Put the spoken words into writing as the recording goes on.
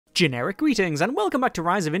Generic greetings and welcome back to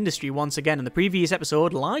Rise of Industry once again. In the previous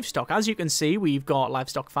episode, livestock. As you can see, we've got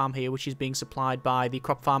livestock farm here, which is being supplied by the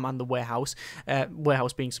crop farm and the warehouse.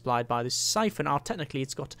 Warehouse being supplied by the siphon. Technically,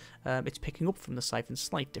 it's got it's picking up from the siphon,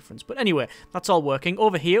 slight difference. But anyway, that's all working.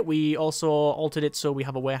 Over here, we also altered it so we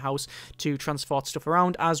have a warehouse to transport stuff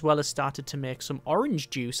around, as well as started to make some orange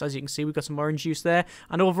juice. As you can see, we've got some orange juice there,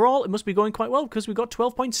 and overall, it must be going quite well because we've got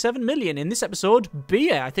 12.7 million in this episode.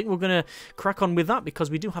 Beer. I think we're going to crack on with that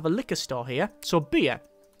because we do have a liquor store here. So beer,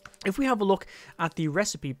 if we have a look at the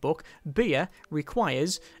recipe book, beer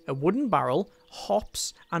requires a wooden barrel,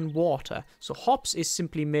 hops and water. So hops is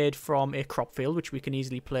simply made from a crop field, which we can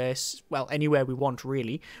easily place, well, anywhere we want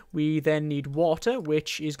really. We then need water,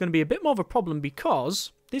 which is going to be a bit more of a problem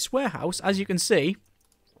because this warehouse, as you can see,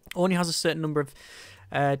 only has a certain number of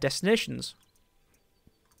destinations,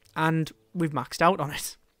 and we've maxed out on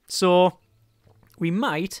it. So we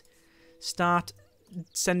might start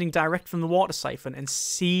sending direct from the water siphon and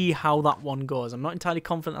see how that one goes. I'm not entirely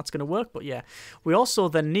confident that's going to work, but yeah. We also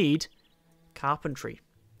then need carpentry,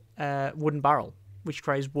 wooden barrel, which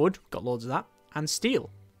requires wood, got loads of that, and steel.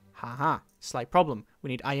 Haha, slight problem.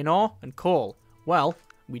 We need iron ore and coal. Well,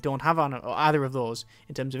 we don't have either of those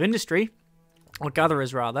in terms of industry, or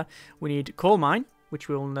gatherers rather. We need coal mine, which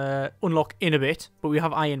we'll unlock in a bit, but we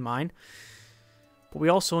have iron mine. But we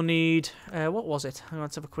also need, what was it?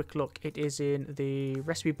 Let's have a quick look. It is in the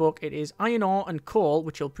recipe book. It is iron ore and coal,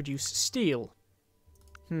 which will produce steel.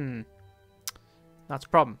 That's a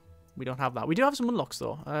problem. We don't have that. We do have some unlocks,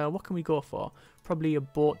 though. What can we go for? Probably a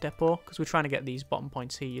boat depot, because we're trying to get these bottom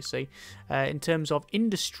points here, you see. In terms of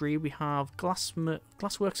industry, we have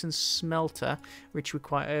glassworks and smelter, which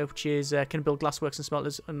require, can build glassworks and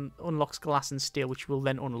smelters and unlocks glass and steel, which we'll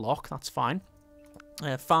then unlock. That's fine.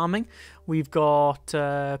 Farming, we've got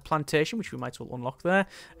plantation, which we might as well unlock there,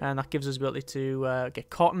 and that gives us the ability to get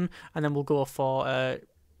cotton, and then we'll go for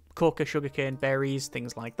coca, sugarcane, berries,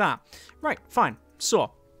 things like that. Right, fine.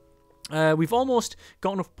 So we've almost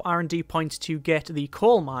got enough R&D points to get the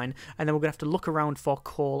coal mine, and then we're going to have to look around for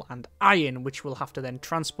coal and iron, which we'll have to then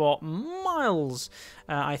transport miles,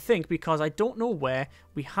 I think, because I don't know where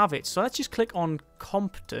we have it. So let's just click on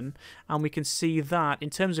Compton, and we can see that in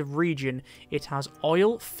terms of region, it has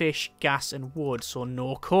oil, fish, gas, and wood, so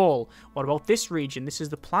no coal. What about this region? This is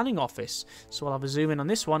the planning office, so we'll have a zoom in on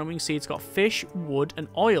this one, and we can see it's got fish, wood, and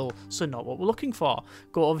oil, so not what we're looking for.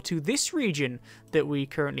 Go over to this region that we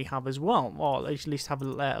currently have as well, or at least have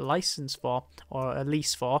a license for, or a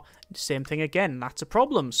lease for. Same thing again, that's a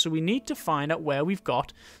problem. So we need to find out where we've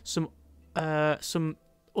got some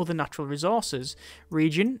other natural resources.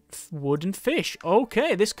 Region, wood and fish.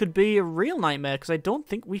 Okay, this could be a real nightmare because I don't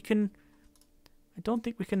think we can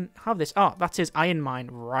have this. Oh, that says iron mine.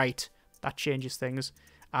 Right, that changes things.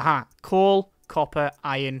 Aha, coal, copper,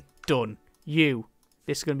 iron, done. This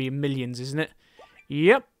is going to be millions, isn't it?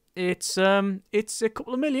 Yep, it's a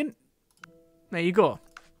couple of million. There you go.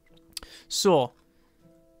 So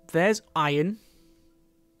there's iron.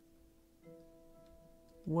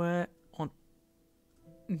 Where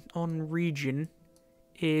on region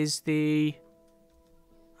is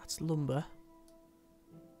that's lumber.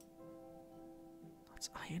 That's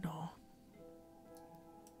iron ore.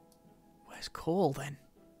 Where's coal then?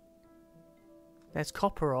 There's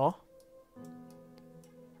copper ore.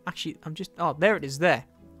 Actually, oh, there it is there.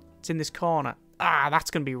 It's in this corner. Ah, that's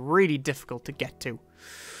going to be really difficult to get to.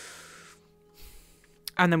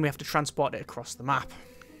 And then we have to transport it across the map.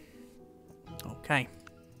 Okay.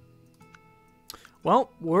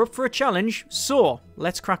 Well, we're up for a challenge, so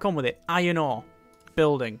let's crack on with it. Iron ore.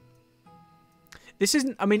 Building. This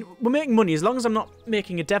isn't, I mean, we're making money. As long as I'm not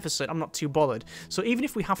making a deficit, I'm not too bothered. So even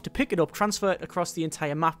if we have to pick it up, transfer it across the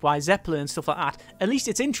entire map by Zeppelin and stuff like that, at least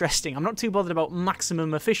it's interesting. I'm not too bothered about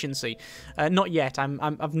maximum efficiency. Not yet.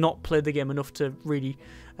 I've not played the game enough to really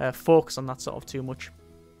focus on that sort of too much.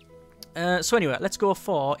 So anyway, let's go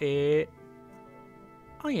for a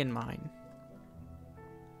iron mine.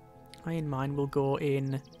 Iron mine will go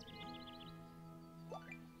in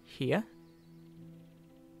here.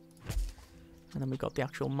 And then we've got the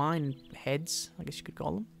actual mine heads, I guess you could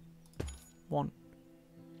call them. One.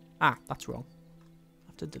 Ah, that's wrong. I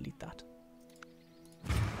have to delete that.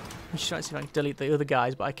 I'm just trying to see if I can delete the other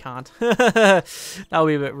guys, but I can't. That would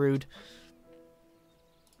be a bit rude.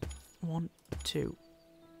 1, 2,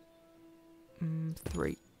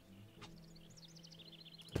 3,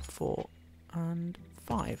 4, and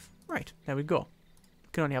 5. Right, there we go. We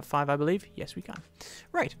can only have 5, I believe. Yes, we can.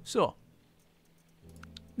 Right, so.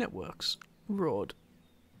 Networks. Road.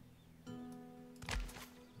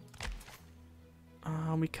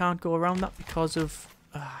 We can't go around that because of...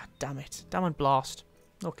 damn it. Damn and blast.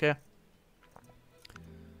 Okay.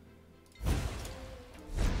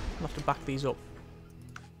 I'll have to back these up.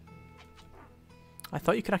 I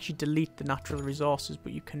thought you could actually delete the natural resources,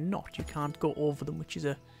 but you cannot. You can't go over them, which is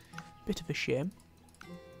a bit of a shame.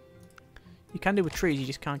 You can do with trees, you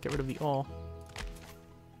just can't get rid of the ore.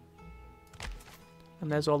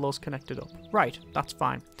 And there's all those connected up. Right, that's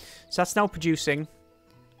fine. So that's now producing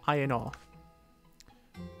iron ore.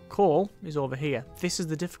 Coal is over here. This is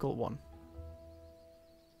the difficult one.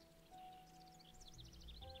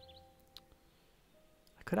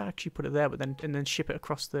 I could actually put it there, but then ship it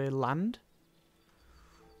across the land.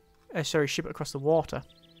 Sorry, ship it across the water.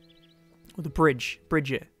 Or the bridge.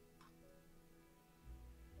 Bridge it.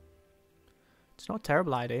 It's not a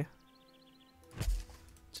terrible idea.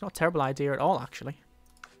 It's not a terrible idea at all, actually.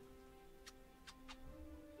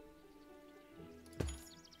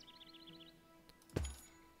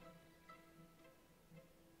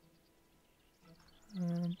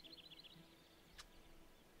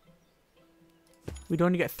 We'd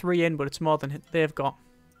only get 3 in, but it's more than they've got.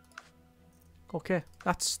 Okay,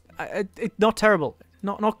 that's not terrible.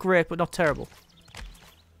 Not great, but not terrible.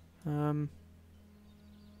 And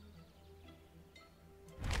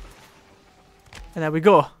there we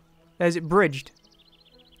go. There's it bridged.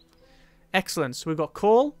 Excellent. So we've got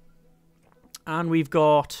coal, and we've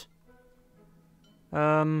got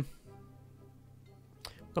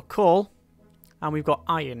coal, and we've got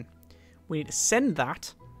iron. We need to send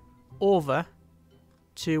that over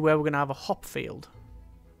to where we're going to have a hop field.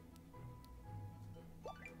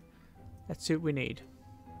 Let's see what we need.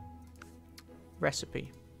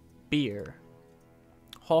 Recipe. Beer.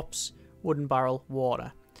 Hops, wooden barrel,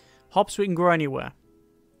 water. Hops we can grow anywhere.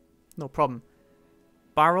 No problem.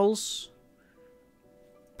 Barrels.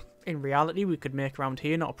 In reality, we could make around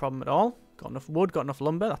here, not a problem at all. Got enough wood, got enough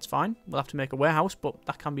lumber, that's fine. We'll have to make a warehouse, but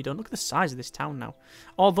that can be done. Look at the size of this town now.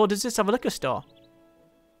 Although, does this have a liquor store?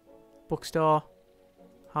 Bookstore.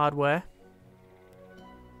 Hardware.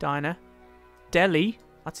 Diner. Deli.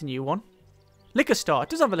 That's a new one. Liquor store. It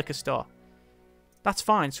does have a liquor store. That's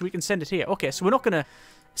fine, so we can send it here. Okay, so we're not going to...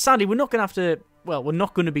 Sadly, we're not going to have to... Well, we're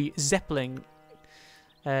not going to be Zeppelin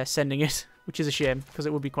sending it, which is a shame, because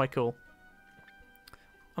it would be quite cool.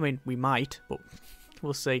 I mean, we might, but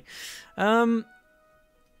we'll see.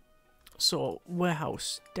 So,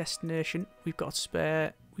 warehouse. Destination. We've got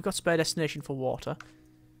spare destination for water.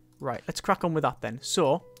 Right, let's crack on with that then.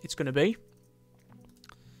 So, it's going to be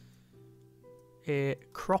a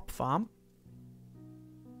crop farm.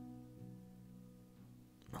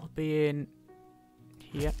 I'll be in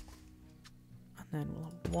here. And then we'll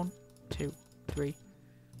have 1, 2, 3,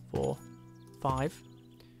 4, 5.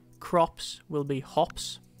 Crops will be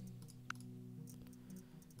hops.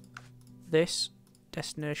 This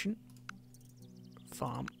destination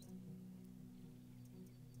farm.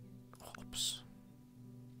 Hops.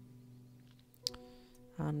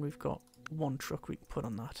 And we've got 1 truck we can put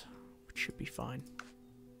on that, which should be fine.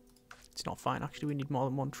 It's not fine, actually. We need more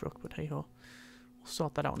than 1 truck, but hey ho. We'll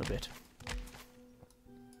sort that out in a bit.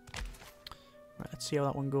 Right, let's see how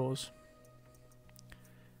that one goes.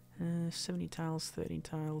 70 tiles, 13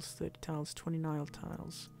 tiles, 30 tiles, 29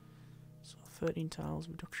 tiles. So 13 tiles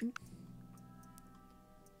reduction.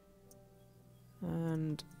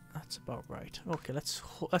 And that's about right. Okay, let's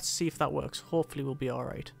see if that works. Hopefully we'll be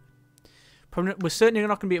alright. We're certainly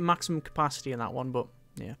not going to be at maximum capacity in that one, but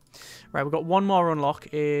yeah. Right, we've got 1 more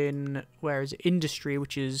unlock in, where is it? Industry,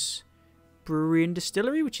 which is brewery and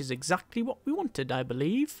distillery, which is exactly what we wanted, I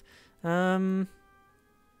believe. Yeah,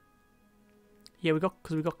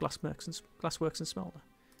 because we got glassworks and smelter.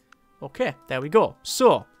 Okay, there we go.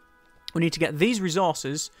 So we need to get these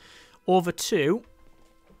resources over to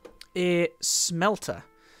a smelter.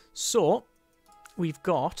 So we've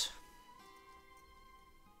got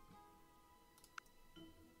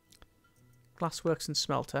glassworks and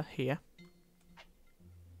smelter here,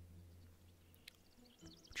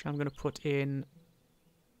 which I'm going to put in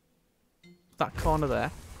that corner there.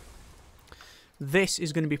 This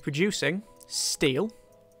is going to be producing steel.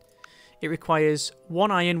 It requires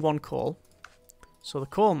 1 iron, 1 coal. So the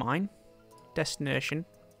coal mine, destination,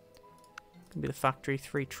 can be the factory,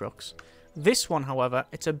 3 trucks. This one, however,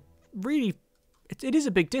 it's a really, it is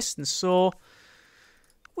a big distance. So,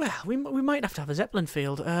 well, we might have to have a Zeppelin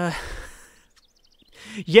field.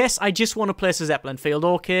 Yes, I just want to place a Zeppelin field.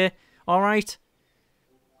 Okay, all right.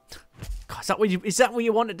 God, is that what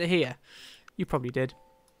you wanted to hear? You probably did.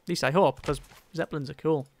 At least I hope, because Zeppelins are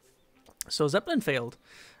cool. So Zeppelin field.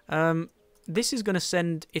 This is going to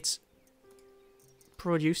send its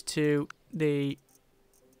produce to the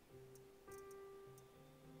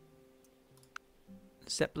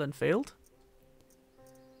Zeppelin field.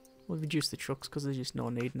 We'll reduce the trucks because there's just no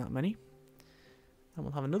need in that many. And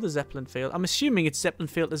we'll have another Zeppelin field. I'm assuming it's Zeppelin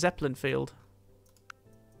field to Zeppelin field.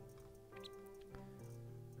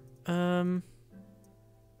 Or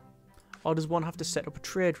does one have to set up a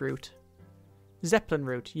trade route? Zeppelin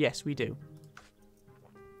route. Yes, we do.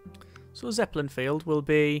 So Zeppelin field will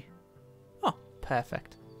be... Oh,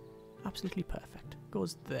 perfect. Absolutely perfect.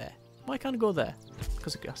 Goes there. Why can't it go there?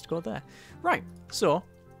 Because it has to go there. Right, so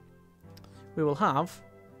we will have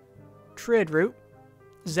trade route,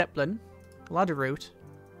 Zeppelin, ladder route.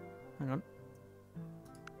 Hang on.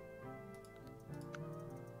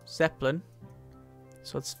 Zeppelin.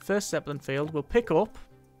 So it's first Zeppelin field. We'll pick up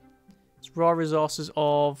its raw resources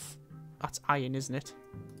of... That's iron, isn't it?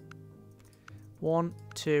 1,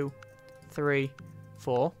 2, 3,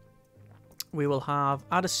 4. We will have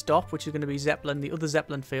add a stop, which is going to be Zeppelin, the other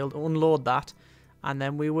Zeppelin field. Unload that. And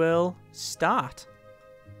then we will start.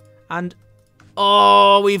 And...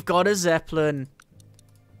 Oh, we've got a Zeppelin.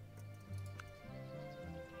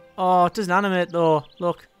 Oh, it doesn't animate though.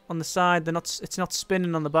 Look, on the side, they're not. It's not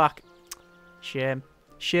spinning on the back. Shame.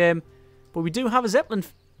 Shame. But we do have a Zeppelin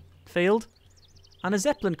field. And a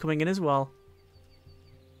Zeppelin coming in as well.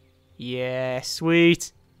 Yeah,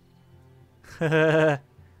 sweet. I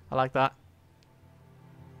like that.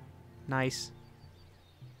 Nice.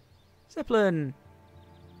 Zeppelin.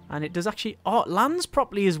 And it does actually... Oh, it lands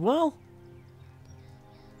properly as well.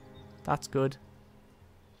 That's good.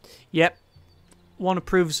 Yep. One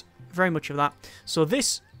approves very much of that. So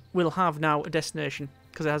this will have now a destination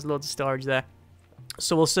because it has loads of storage there.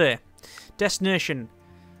 So we'll say destination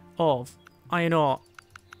of iron ore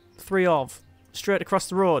 3 of straight across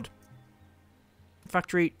the road.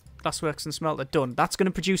 Factory, glassworks and smelter done. That's going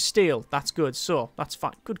to produce steel. That's good. So that's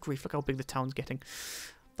fine. Good grief, look how big the town's getting.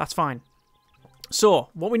 That's fine. So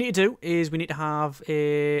what we need to do is we need to have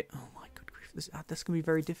a... Oh my good grief, this is going to be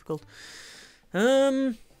very difficult.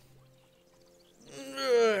 Think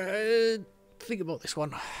about this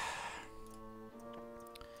one.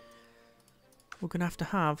 We're going to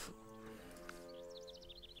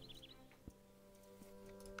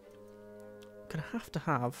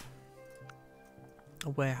have a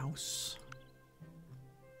warehouse.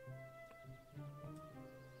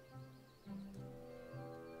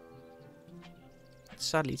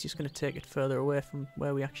 Sadly, it's just going to take it further away from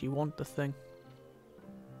where we actually want the thing.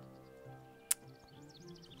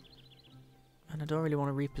 And I don't really want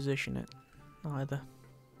to reposition it either.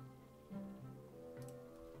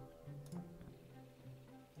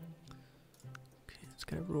 Okay, let's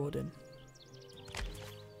get a road in.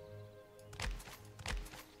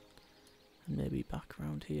 And maybe back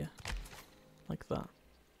around here. Like that.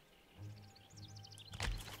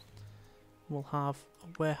 We'll have a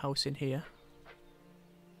warehouse in here.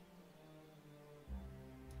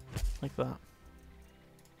 Like that.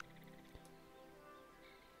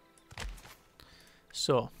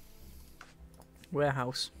 So,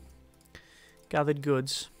 warehouse, gathered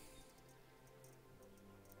goods,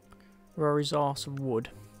 raw resource of wood,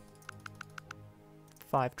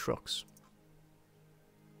 5 trucks,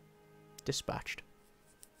 dispatched.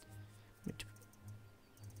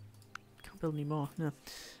 Can't build any more, no.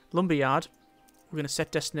 Lumberyard, we're going to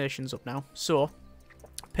set destinations up now. So,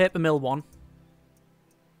 paper mill 1.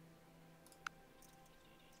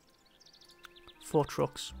 4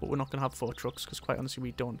 trucks, but we're not going to have 4 trucks because quite honestly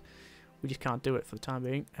we just can't do it for the time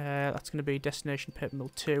being. That's going to be destination paper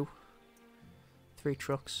mill 2, 3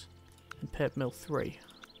 trucks, and paper mill 3.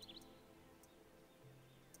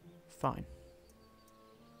 Fine.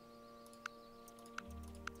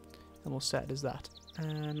 And we'll set it as that.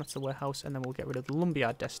 And that's the warehouse, and then we'll get rid of the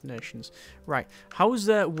lumberyard destinations. Right, how's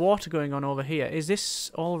the water going on over here? Is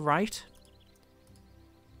this alright?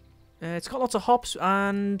 It's got lots of hops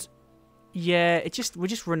and... Yeah, we're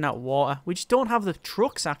just running out of water. We just don't have the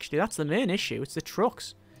trucks, actually. That's the main issue. It's the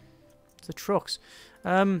trucks. It's the trucks.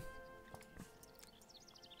 That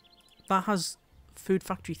has Food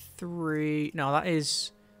Factory 3. No, that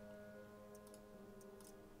is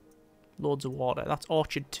loads of water. That's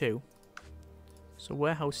Orchard 2. So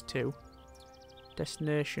Warehouse 2.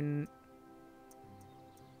 Destination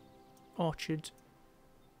Orchard.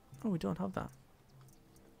 Oh, we don't have that.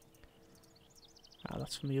 Ah,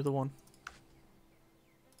 that's from the other one.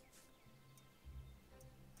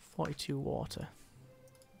 42 water.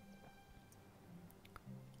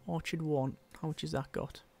 Orchard 1. How much has that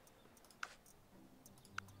got?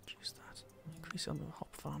 Just that. Increase on the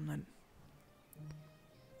hop farm then.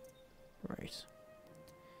 Right.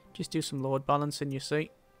 Just do some load balancing, you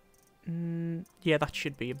see. Yeah, that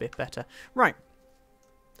should be a bit better. Right.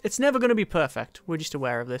 It's never going to be perfect. We're just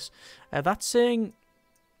aware of this. That's saying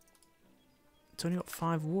It's only got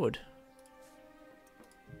 5 wood.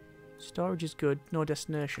 Storage is good. No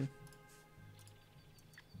destination.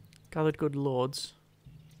 Gathered good loads.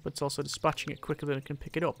 But it's also dispatching it quicker than it can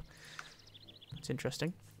pick it up. That's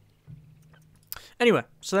interesting. Anyway,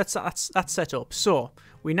 so that's set up. So,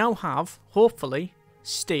 we now have, hopefully,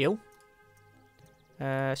 steel.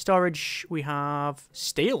 Storage, we have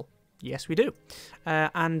steel. Yes, we do.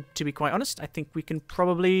 And to be quite honest, I think we can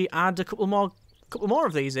probably add a couple more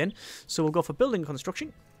of these in. So we'll go for building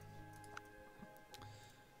construction.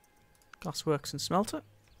 Glassworks and smelter.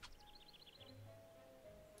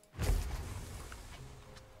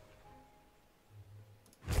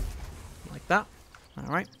 Like that.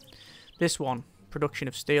 Alright. This one, production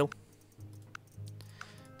of steel.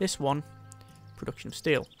 This one, production of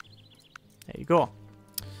steel. There you go.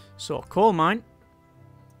 So, coal mine.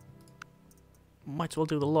 Might as well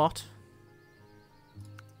do the lot.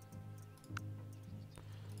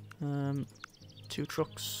 2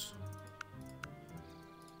 trucks.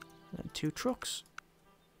 And 2 trucks.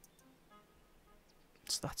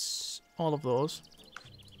 So that's all of those.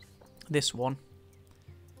 This one.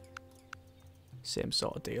 Same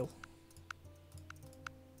sort of deal.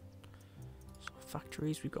 So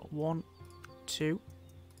factories, we've got 1, 2,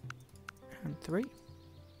 and 3.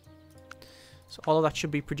 So all of that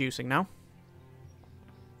should be producing now.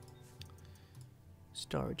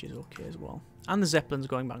 Storage is okay as well. And the Zeppelin's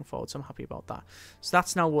going back and forward, so I'm happy about that. So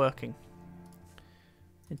that's now working.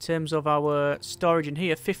 In terms of our storage in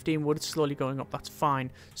here, 15 wood, it's slowly going up, that's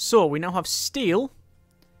fine. So we now have steel,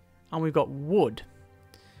 and we've got wood.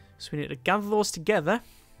 So we need to gather those together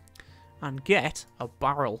and get a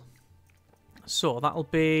barrel. So that'll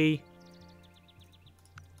be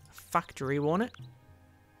a factory, won't it?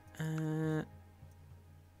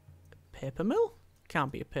 Paper mill?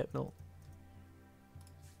 Can't be a paper mill.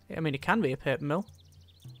 I mean, it can be a paper mill.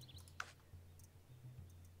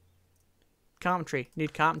 Carpentry.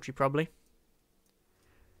 Need carpentry, probably.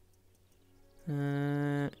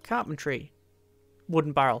 Carpentry.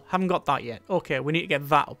 Wooden barrel. Haven't got that yet. Okay, we need to get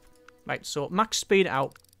that up. Right, so max speed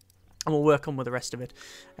out. And we'll work on with the rest of it.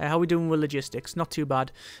 How are we doing with logistics? Not too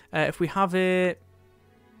bad. If we have a...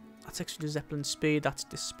 That's extra Zeppelin speed. That's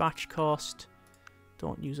dispatch cost.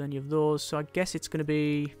 Don't use any of those. So I guess it's going to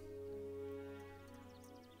be...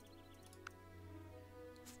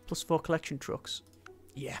 +4 collection trucks.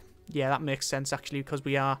 Yeah. Yeah, that makes sense, actually, because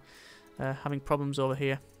we are having problems over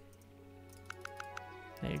here.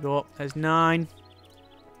 There you go. There's 9.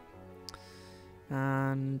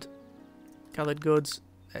 And gathered goods.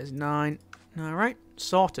 There's 9. Alright,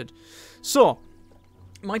 sorted. So,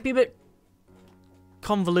 might be a bit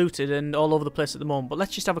convoluted and all over the place at the moment, but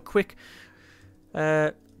let's just have a quick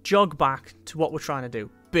jog back to what we're trying to do.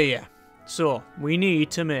 Beer. So, we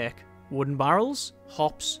need to make wooden barrels,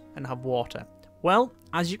 hops, and have water. Well,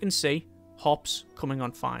 as you can see, hops coming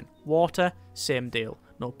on fine. Water, same deal.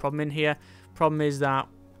 No problem in here. Problem is that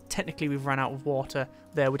technically we've run out of water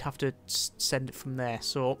there. We'd have to send it from there.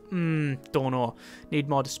 So, don't know. Need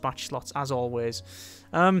more dispatch slots, as always.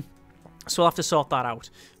 So we'll have to sort that out.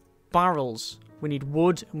 Barrels. We need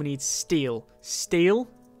wood and we need steel. Steel,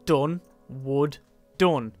 done. Wood,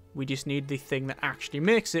 done. We just need the thing that actually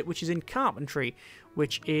makes it, which is in carpentry,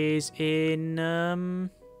 which is in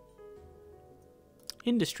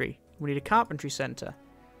industry. We need a carpentry centre,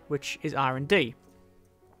 which is R&D.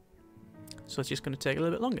 So it's just going to take a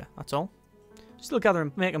little bit longer, that's all. Still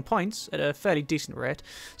gathering, making points at a fairly decent rate.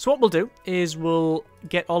 So what we'll do is we'll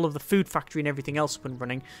get all of the food factory and everything else up and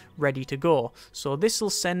running, ready to go. So this will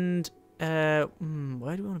send... where do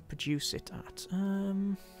we want to produce it at?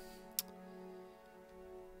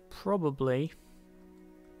 Probably...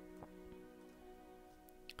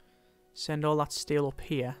 send all that steel up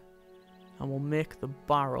here. And we'll make the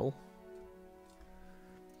barrel.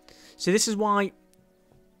 So this is why,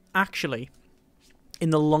 actually, in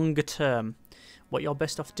the longer term, what you're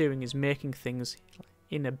best off doing is making things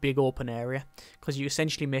in a big open area, because you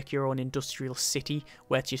essentially make your own industrial city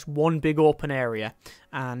where it's just one big open area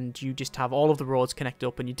and you just have all of the roads connected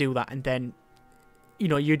up, and you do that, and then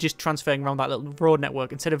you're just transferring around that little road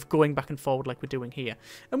network instead of going back and forward like we're doing here.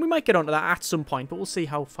 And we might get onto that at some point, but we'll see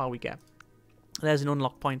how far we get. There's an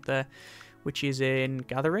unlock point there, which is in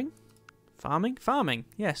gathering. Farming,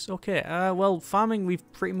 yes, okay. Well, farming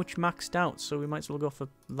we've pretty much maxed out, so we might as well go for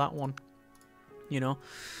that one.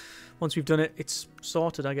 Once we've done it, it's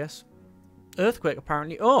sorted, I guess. Earthquake,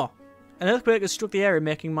 apparently. Oh! An earthquake has struck the area,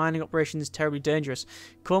 making mining operations terribly dangerous.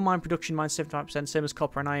 Coal mine production minus 75%, same as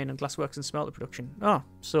copper and iron, and glassworks and smelter production. Oh,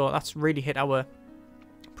 so that's really hit our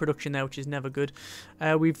production there, which is never good.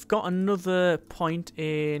 We've got another point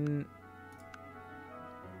in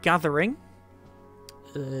gathering.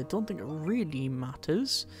 don't think it really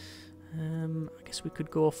matters. I guess we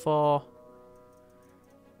could go for...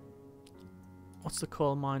 What's the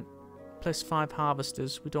coal mine? Place 5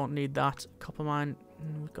 harvesters. We don't need that. Copper mine.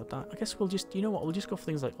 We've got that. I guess we'll just... You know what? We'll just go for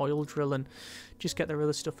things like oil drill and just get their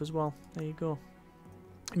other stuff as well. There you go.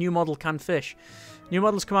 New model can fish. New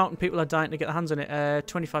models come out and people are dying to get their hands on it.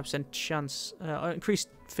 25% chance. Increased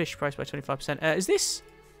fish price by 25%. Is this...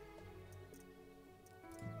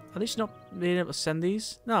 Are they just not being able to send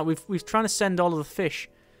these? No, we've trying to send all of the fish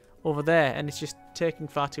over there, and it's just taking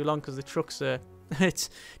far too long because the trucks are... it's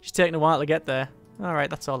just taking a while to get there. Alright,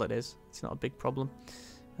 that's all it is. It's not a big problem.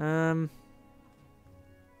 Or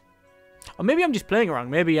maybe I'm just playing wrong.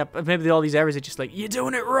 Maybe all these errors are just like, you're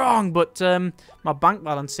doing it wrong, but my bank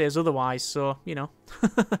balance says otherwise, so, you know.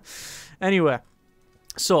 Anyway,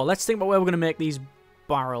 so let's think about where we're going to make these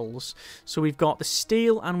barrels. So we've got the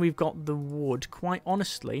steel and we've got the wood. Quite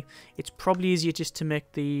honestly, it's probably easier just to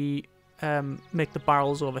make the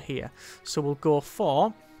barrels over here. So we'll go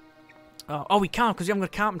for... oh, we can't because we haven't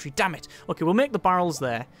got carpentry. Damn it. Okay, we'll make the barrels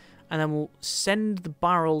there, and then we'll send the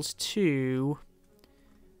barrels to...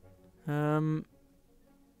 well,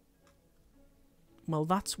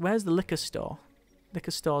 that's... Where's the liquor store?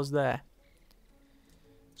 Liquor store's there.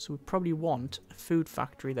 So we probably want a food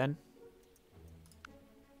factory then.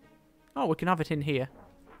 Oh, we can have it in here.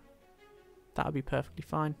 That would be perfectly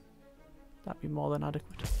fine. That would be more than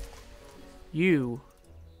adequate.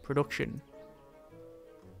 Production.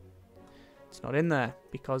 It's not in there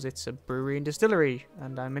because it's a brewery and distillery,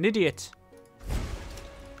 and I'm an idiot.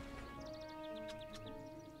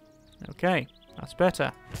 Okay, that's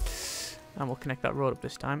better. And we'll connect that road up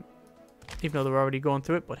this time. Even though they're already going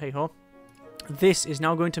through it, but hey-ho. This is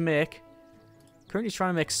now going to make... Currently trying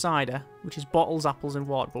to make cider, which is bottles, apples, and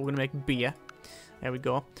water, but we're going to make beer. There we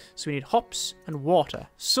go. So we need hops and water.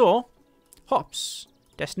 So, hops.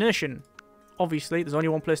 Destination. Obviously, there's only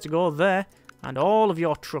one place to go there. And all of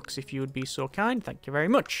your trucks, if you would be so kind. Thank you very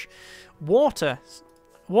much. Water.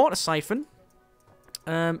 Water siphon.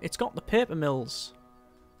 It's got the paper mills.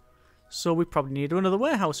 So we probably need another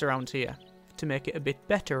warehouse around here to make it a bit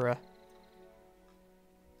better.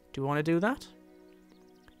 Do we want to do that?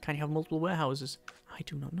 Can you have multiple warehouses? I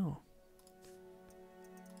do not know.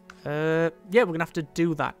 Yeah, we're going to have to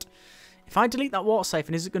do that. If I delete that water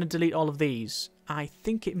siphon, is it going to delete all of these? I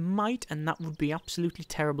think it might, and that would be absolutely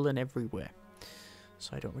terrible in every way.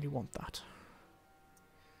 So I don't really want that.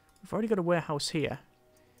 We've already got a warehouse here.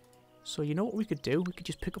 So you know what we could do? We could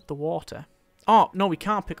just pick up the water. Oh, no, we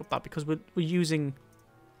can't pick up that because we're using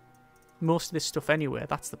most of this stuff anyway.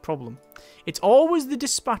 That's the problem. It's always the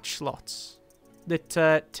dispatch slots that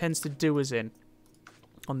tends to do us in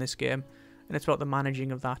on this game. And it's about the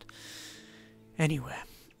managing of that. Anyway.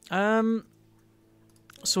 So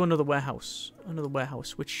another warehouse. Another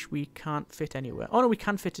warehouse, which we can't fit anywhere. Oh, no, we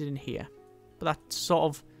can fit it in here. But that sort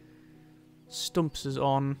of stumps us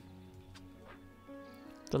on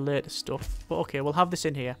the later stuff. But okay, we'll have this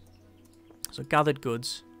in here. So gathered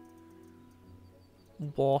goods.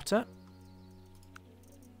 Water.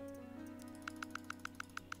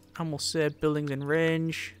 And we'll say buildings in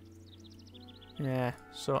range. Yeah,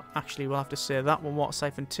 so actually we'll have to say that one water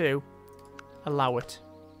siphon too. Allow it.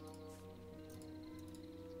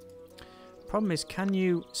 Problem is, can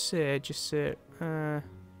you say, just say,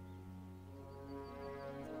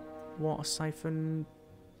 water siphon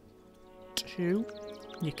 2?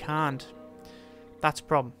 You can't. That's a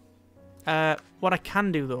problem. What I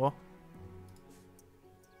can do though,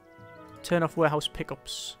 turn off warehouse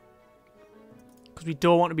pickups. Because we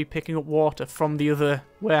don't want to be picking up water from the other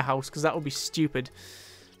warehouse, because that would be stupid.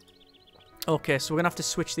 Okay, so we're going to have to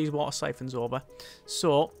switch these water siphons over.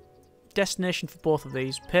 So, destination for both of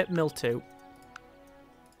these, paper mill 2.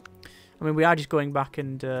 I mean, we are just going back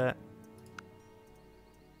and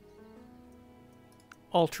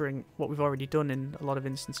altering what we've already done in a lot of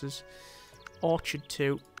instances. Orchard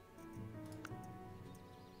 2.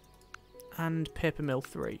 And paper mill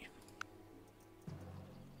 3.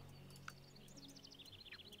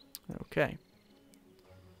 Okay.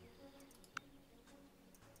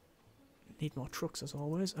 Need more trucks as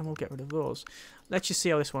always, and we'll get rid of those. Let's just see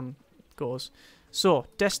how this one goes. So,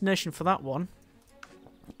 destination for that one,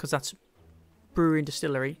 because that's brewery and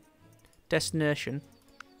distillery. Destination,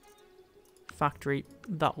 factory,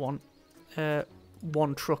 that one.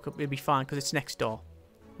 One truck would be fine because it's next door.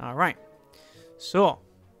 Alright. So,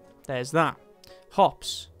 there's that.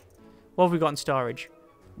 Hops. What have we got in storage?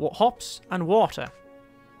 What hops and water.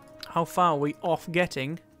 How far are we off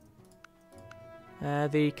getting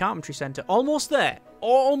the carpentry centre? Almost there.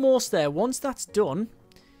 Almost there. Once that's done,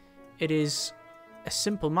 it is a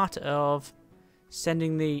simple matter of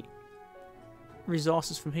sending the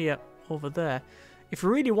resources from here over there. If we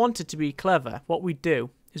really wanted to be clever, what we'd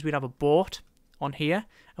do is we'd have a boat on here,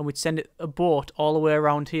 and we'd send a boat all the way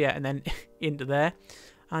around here and then into there.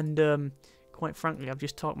 And quite frankly, I've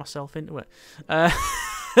just talked myself into it.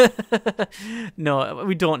 No,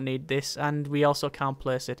 we don't need this, and we also can't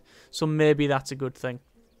place it. So maybe that's a good thing.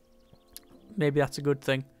 Maybe that's a good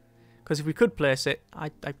thing. Because if we could place it, I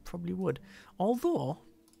probably would. Although,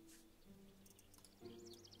 we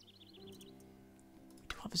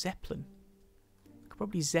do have a Zeppelin. I could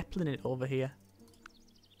probably Zeppelin it over here.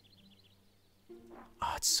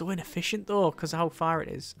 Oh, it's so inefficient though, because of how far it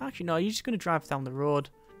is. Actually, no, you're just going to drive down the road.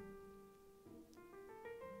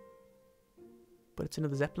 But it's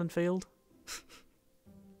another Zeppelin field.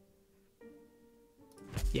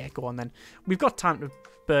 Yeah, go on then. We've got time to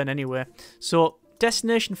burn anyway. So,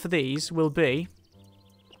 destination for these will be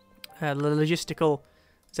the logistical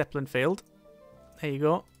Zeppelin field. There you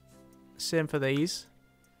go. Same for these.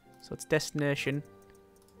 So it's destination,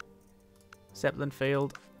 Zeppelin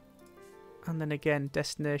field. And then again,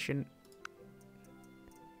 destination,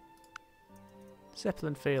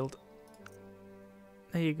 Zeppelin field.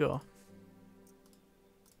 There you go.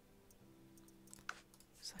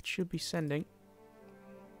 So that should be sending.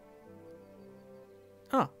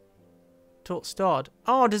 Oh. Total stored.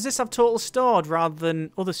 Oh, does this have total stored rather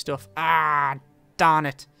than other stuff? Ah, darn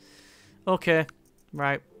it. Okay.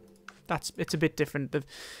 Right. It's a bit different.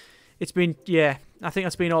 It's been, yeah, I think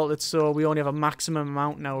that's been altered, so we only have a maximum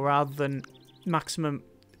amount now rather than maximum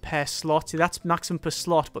per slot. See, that's maximum per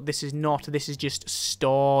slot, but this is not. This is just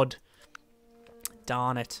stored.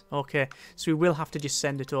 Darn it. Okay, so we will have to just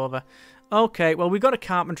send it over. Okay, well, we've got a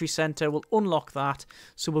carpentry centre. We'll unlock that.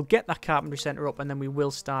 So we'll get that carpentry centre up, and then we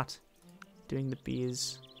will start doing the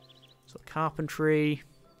beers. So carpentry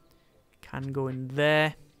can go in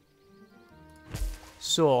there.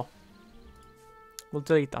 So we'll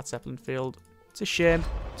delete that Zeppelin field. It's a shame.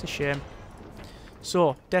 It's a shame.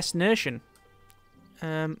 So, destination.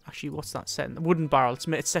 Actually, what's that set? Wooden barrel.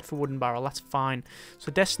 It's set for wooden barrel. That's fine. So,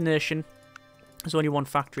 destination. There's only one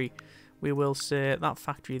factory. We will say that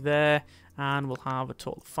factory there. And we'll have a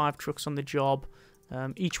total of 5 trucks on the job.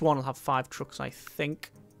 Each one will have 5 trucks, I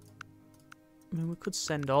think. I mean, we could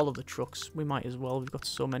send all of the trucks. We might as well. We've got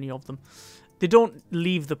so many of them. They don't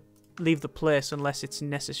leave the place unless it's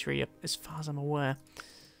necessary, as far as I'm aware.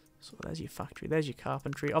 So there's your factory, there's your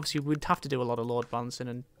carpentry. Obviously, we'd have to do a lot of load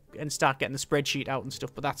balancing and start getting the spreadsheet out and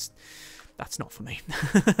stuff, but that's not for me.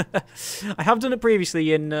 I have done it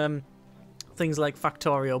previously in things like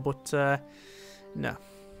Factorio, but no.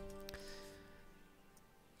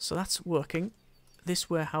 So that's working. This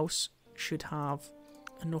warehouse should have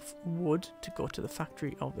enough wood to go to the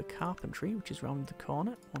factory of the carpentry, which is round the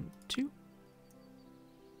corner. 1, 2.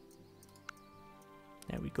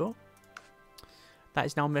 There we go. That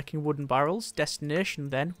is now making wooden barrels.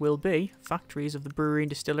 Destination then will be factories of the brewery and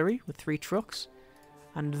distillery with 3 trucks.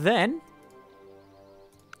 And then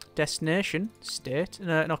destination, state,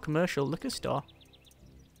 not commercial, liquor store.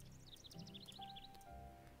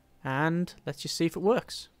 And let's just see if it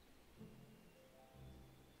works.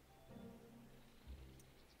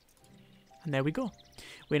 And there we go.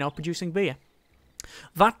 We're now producing beer.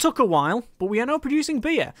 That took a while, but we are now producing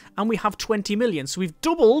beer, and we have 20 million. So we've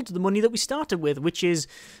doubled the money that we started with, which is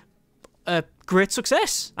a great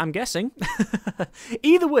success, I'm guessing.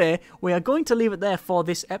 Either way, we are going to leave it there for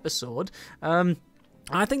this episode.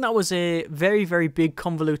 I think that was a very, very big,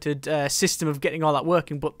 convoluted system of getting all that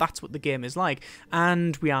working, but that's what the game is like.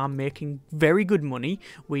 And we are making very good money.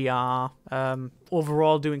 We are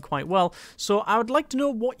overall doing quite well. So I would like to know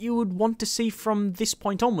what you would want to see from this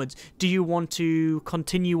point onwards. Do you want to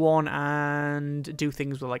continue on and do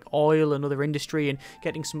things with like oil and other industry and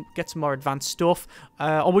get some more advanced stuff?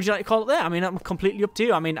 Or would you like to call it there? I mean, I'm completely up to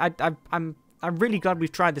you. I mean, I'm really glad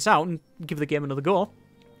we've tried this out and give the game another go.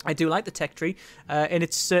 I do like the tech tree, and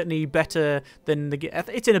it's certainly better than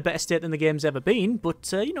it's in a better state than the game's ever been,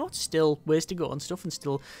 but, you know, it's still ways to go and stuff and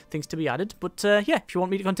still things to be added. But, yeah, if you want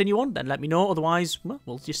me to continue on, then let me know. Otherwise, well,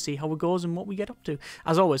 we'll just see how it goes and what we get up to.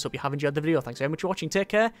 As always, hope you have enjoyed the video. Thanks very much for watching. Take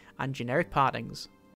care, and generic partings.